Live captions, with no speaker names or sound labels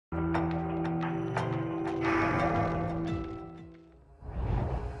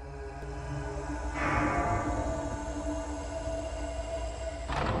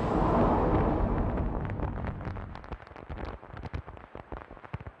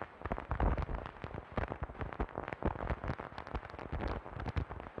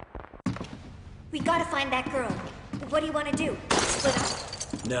We gotta find that girl. What do you want to do? Split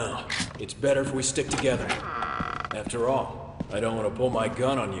up? No. It's better if we stick together. After all, I don't want to pull my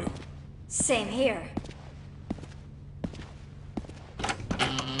gun on you. Same here.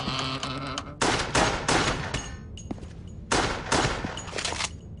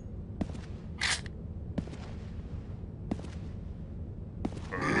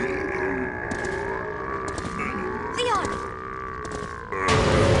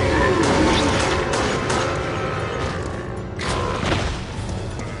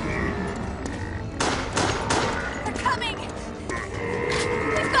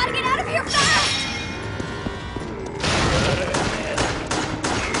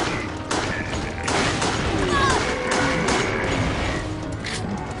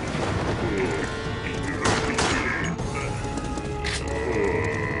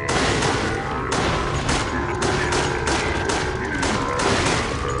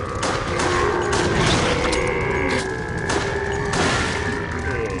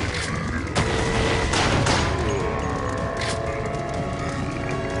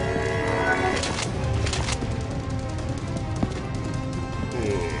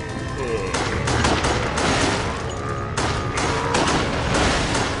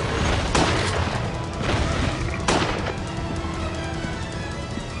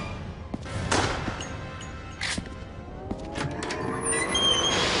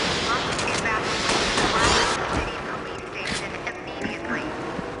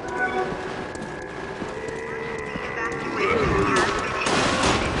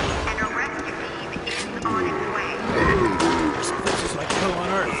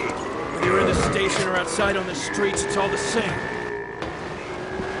 Outside on the streets, it's all the same.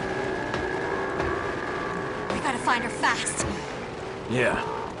 We gotta find her fast. Yeah.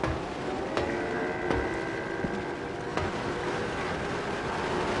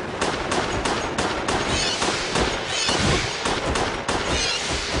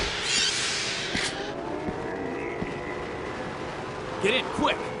 Get in,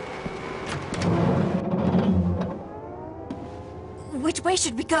 quick! Which way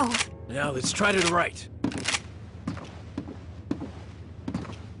should we go? Now, let's try to the right.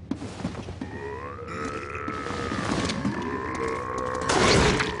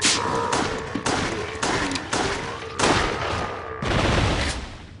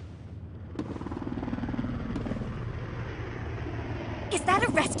 Is that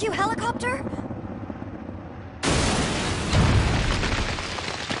a rescue helicopter?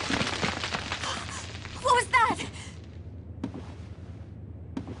 What was that?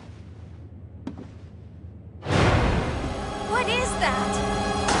 What is that?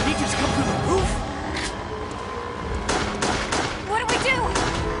 Did he just come through the roof? What do we do?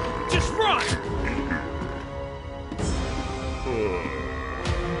 Just run!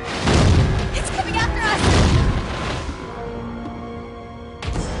 It's coming after us!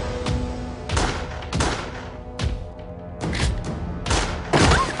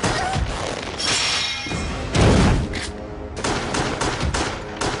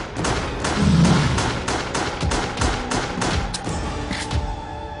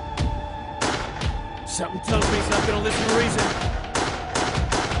 Something tells me he's not gonna listen to reason.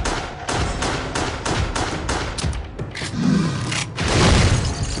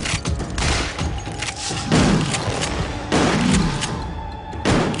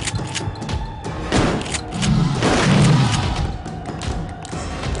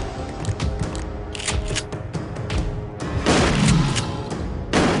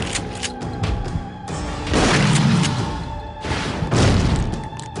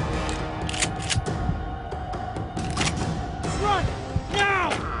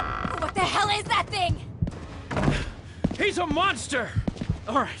 He's a monster!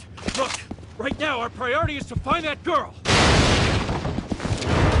 Alright, look. Right now, our priority is to find that girl.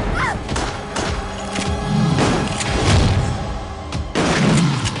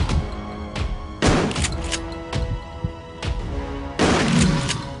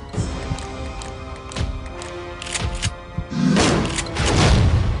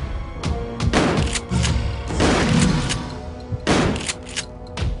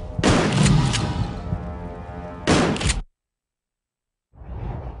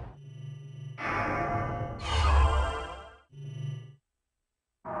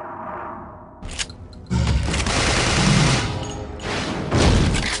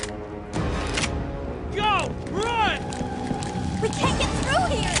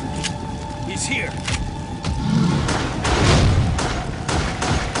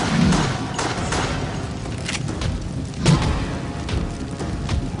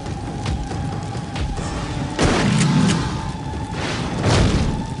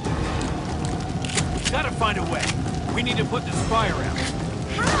 find a way. We need to put this fire out.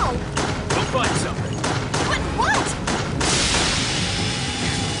 How? We'll find something. But what?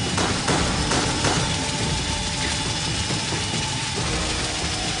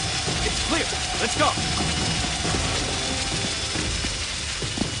 It's clear. Let's go.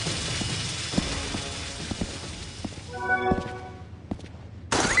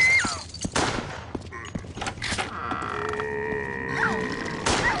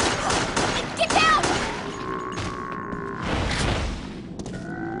 Get down!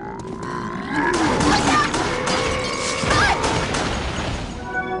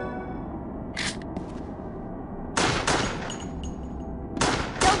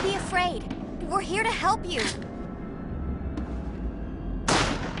 Don't be afraid. We're here to help you.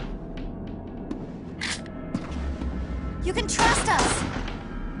 You can trust us.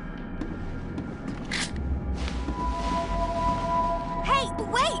 Hey,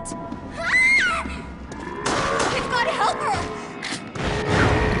 wait! We've got to help her!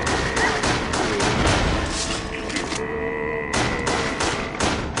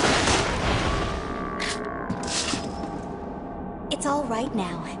 It's all right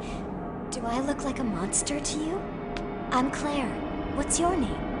now. Do I look like a monster to you? I'm Claire. What's your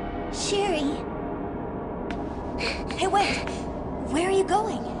name? Sherry. Hey, wait! Where are you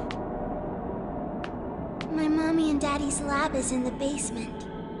going? My mommy and daddy's lab is in the basement.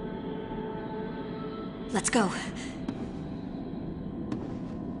 Let's go.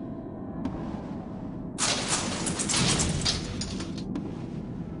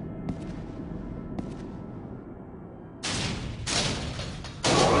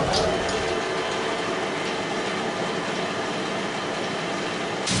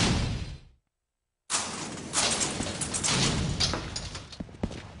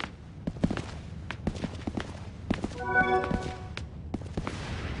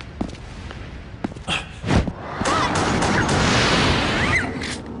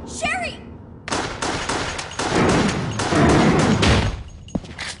 Sherry!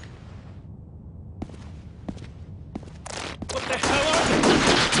 What the hell are they?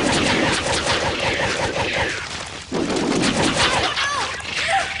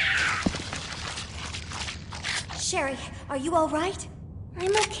 Sherry, are you all right?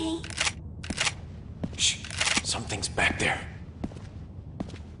 I'm okay. Shh. Something's back there.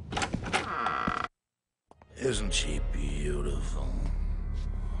 Isn't she beautiful?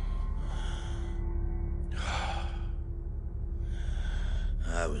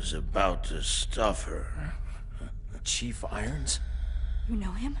 I was about to stuff her. Chief Irons? You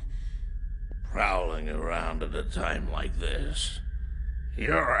know him? Prowling around at a time like this.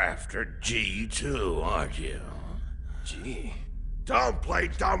 You're after G too, aren't you? Gee. Don't play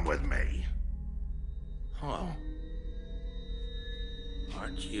dumb with me. Oh.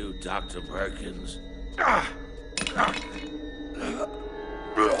 Aren't you Dr. Perkins?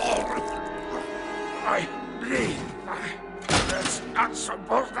 That's not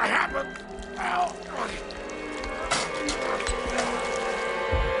supposed to happen. Ow.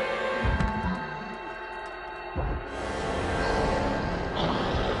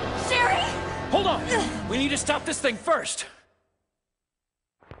 Sherry! Hold on! We need to stop this thing first!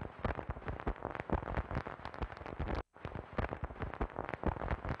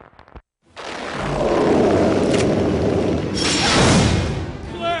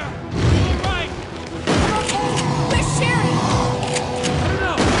 Claire! You alright? Where's Sherry? I don't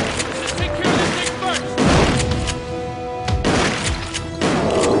know. Let's just take care of this thing first!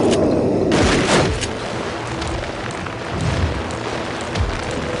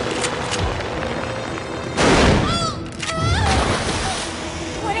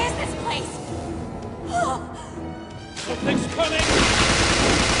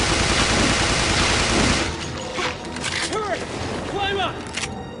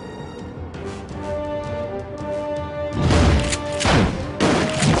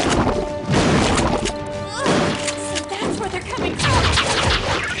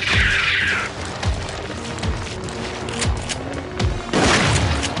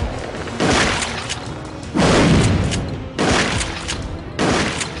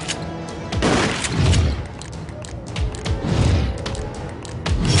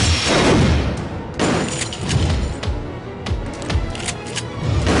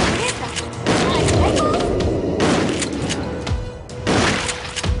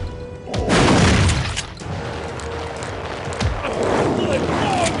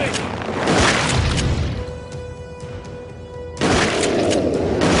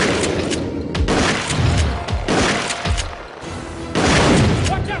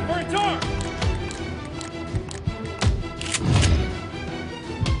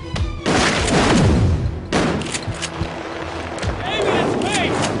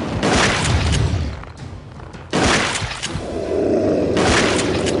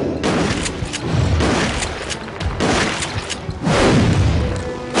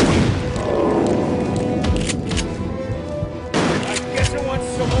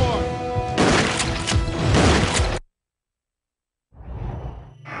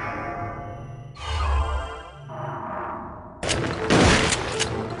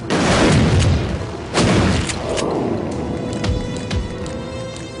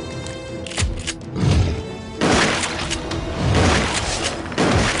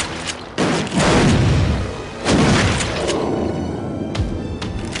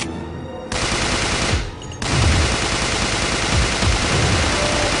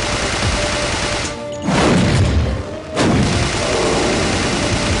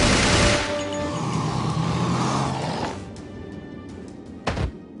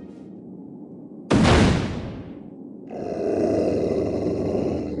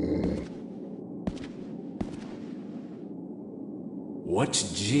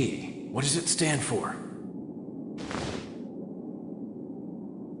 What's G? What does it stand for?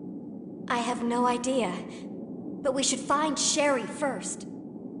 I have no idea. But we should find Sherry first.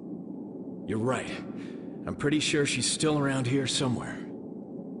 You're right. I'm pretty sure she's still around here somewhere.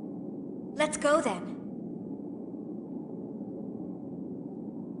 Let's go then.